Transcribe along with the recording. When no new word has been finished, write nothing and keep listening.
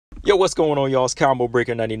Yo, what's going on, y'all? It's Combo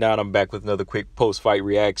Breaker 99. I'm back with another quick post-fight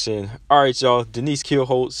reaction. All right, y'all. Denise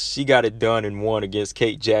Kielholtz, she got it done and won against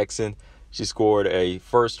Kate Jackson. She scored a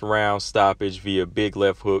first-round stoppage via big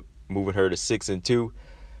left hook, moving her to 6-2.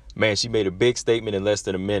 Man, she made a big statement in less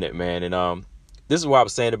than a minute, man. And this is what I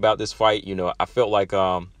was saying about this fight. You know, I felt like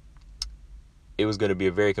it was going to be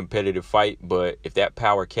a very competitive fight, but if that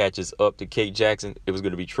power catches up to Kate Jackson, it was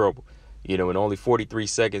going to be trouble. You know, in only 43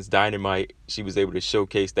 seconds, Dynamite, she was able to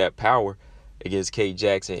showcase that power against Kate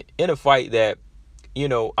Jackson in a fight that, you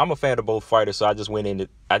know, I'm a fan of both fighters, so I just went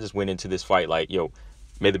into this fight like, yo,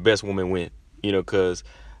 may the best woman win, you know, because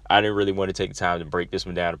I didn't really want to take the time to break this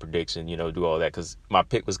one down to prediction, you know, do all that, because my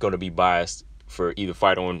pick was going to be biased for either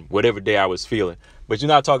fight on whatever day I was feeling. But, you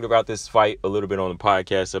know, I talked about this fight a little bit on the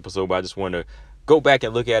podcast episode, but I just want to go back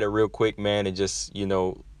and look at it real quick, man, and just, you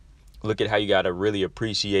know, look at how you got to really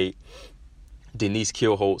appreciate Denise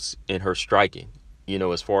Kielholtz in her striking, you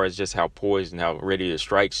know, as far as just how poised and how ready to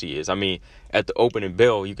strike she is. I mean, at the opening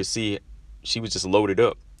bell, you could see she was just loaded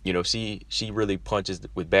up. You know, she really punches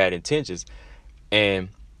with bad intentions. And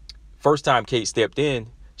first time Kate stepped in,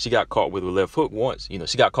 she got caught with a left hook once. You know,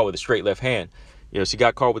 she got caught with a straight left hand. You know, she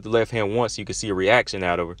got caught with the left hand once. You could see a reaction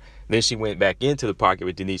out of her. Then she went back into the pocket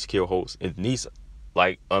with Denise Kielholtz. And Denise,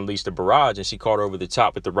 like, unleashed a barrage, and she caught her over the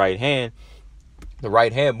top with the right hand. The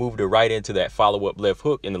right hand moved her right into that follow-up left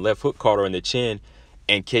hook, and the left hook caught her in the chin,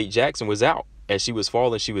 and Kate Jackson was out. As she was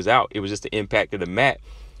falling, she was out. It was just the impact of the mat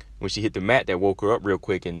when she hit the mat that woke her up real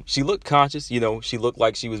quick, and she looked conscious. You know, she looked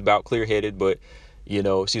like she was about clear-headed, but, you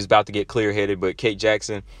know, she was about to get clear-headed. But Kate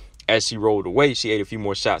Jackson, as she rolled away, she ate a few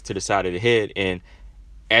more shots to the side of the head, and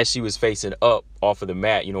as she was facing up off of the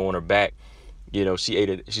mat, you know, on her back, you know, she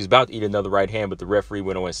was about to eat another right hand, but the referee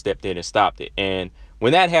went on and stepped in and stopped it. And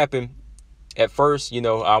when that happened, at first, you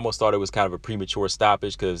know, I almost thought it was kind of a premature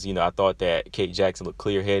stoppage because, you know, I thought that Kate Jackson looked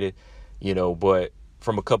clear-headed, you know, but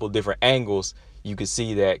from a couple of different angles, you could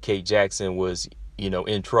see that Kate Jackson was, you know,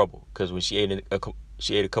 in trouble because when she ate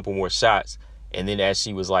a couple more shots, and then as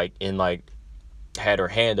she was had her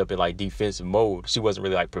hand up in like defensive mode, she wasn't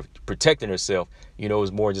really like protecting herself. You know, it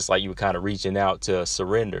was more just like you were kind of reaching out to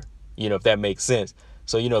surrender, you know, if that makes sense.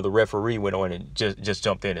 So, you know, the referee went on and just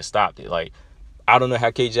jumped in and stopped it. Like, I don't know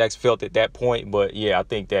how Kate Jackson felt at that point, but yeah, I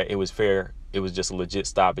think that it was fair. It was just a legit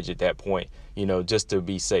stoppage at that point, you know, just to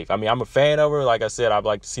be safe. I mean, I'm a fan of her. Like I said, I'd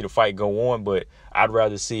like to see the fight go on, but I'd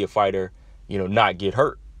rather see a fighter, you know, not get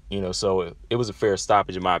hurt, you know. So it was a fair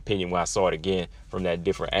stoppage, in my opinion, when I saw it again from that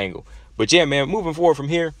different angle. But yeah, man, moving forward from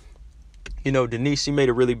here, you know, Denise, she made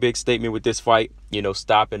a really big statement with this fight, you know,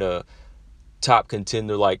 stopping a top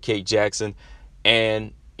contender like Kate Jackson.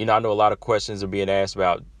 And, you know, I know a lot of questions are being asked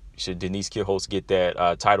about, should Denise Kielholtz get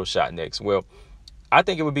that title shot next? Well, I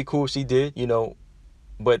think it would be cool if she did, you know,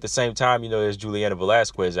 but at the same time, you know, there's Juliana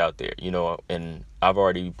Velasquez out there, you know, and I've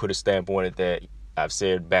already put a stamp on it that I've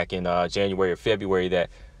said back in January or February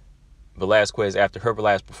that Velasquez, after her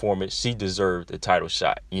last performance, she deserved a title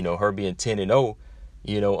shot. You know, her being 10-0,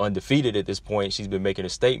 you know, undefeated at this point, she's been making a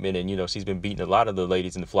statement, and, you know, she's been beating a lot of the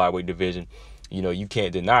ladies in the flyweight division. You know, you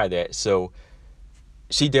can't deny that. So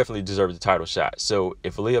she definitely deserves a title shot. So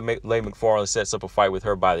if Leigh McFarland sets up a fight with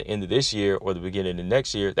her by the end of this year or the beginning of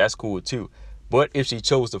next year, that's cool too. But if she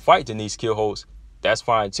chose to fight Denise Kielholtz, that's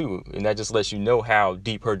fine too. And that just lets you know how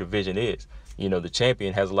deep her division is. You know, the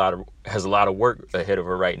champion has a lot of work ahead of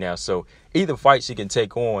her right now. So either fight she can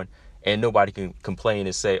take on, and nobody can complain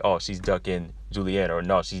and say, oh, she's ducking Juliana, or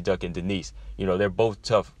no, she's ducking Denise. You know, they're both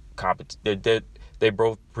tough. They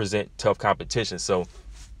both present tough competition. So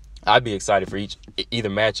I'd be excited for either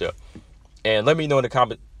matchup. And let me know in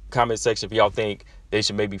the comment section if y'all think they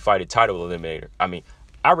should maybe fight a title eliminator. I mean,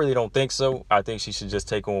 I really don't think so. I think she should just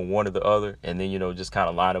take on one or the other, and then, you know, just kind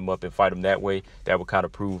of line them up and fight them that way. That would kind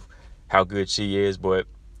of prove how good she is. But,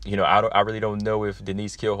 you know, I really don't know if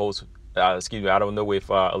Denise Kielholtz, I don't know if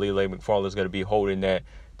Leigh McFarland is going to be holding that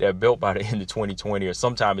belt by the end of 2020 or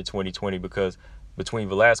sometime in 2020, because between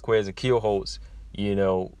Velasquez and Kielholtz, you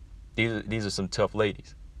know, these are some tough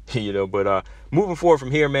ladies. You know, but moving forward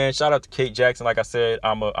from here, man, shout out to Kate Jackson. Like I said,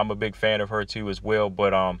 I'm a big fan of her too as well.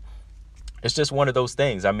 But it's just one of those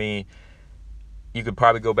things. I mean, you could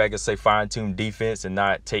probably go back and say fine-tune defense and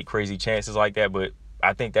not take crazy chances like that. But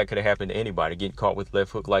I think that could have happened to anybody. Getting caught with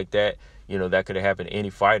left hook like that, you know, that could have happened to any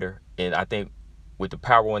fighter. And I think with the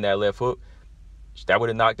power on that left hook, that would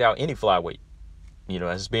have knocked out any flyweight. You know,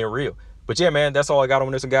 that's just being real. But yeah, man, that's all I got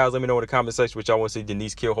on this one, guys. Let me know in the comment section what y'all want to see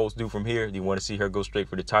Denise Kielholtz do from here. Do you want to see her go straight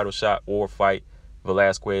for the title shot or fight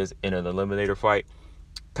Velasquez in an eliminator fight?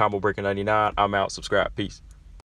 Combo Breaker 99. I'm out. Subscribe. Peace.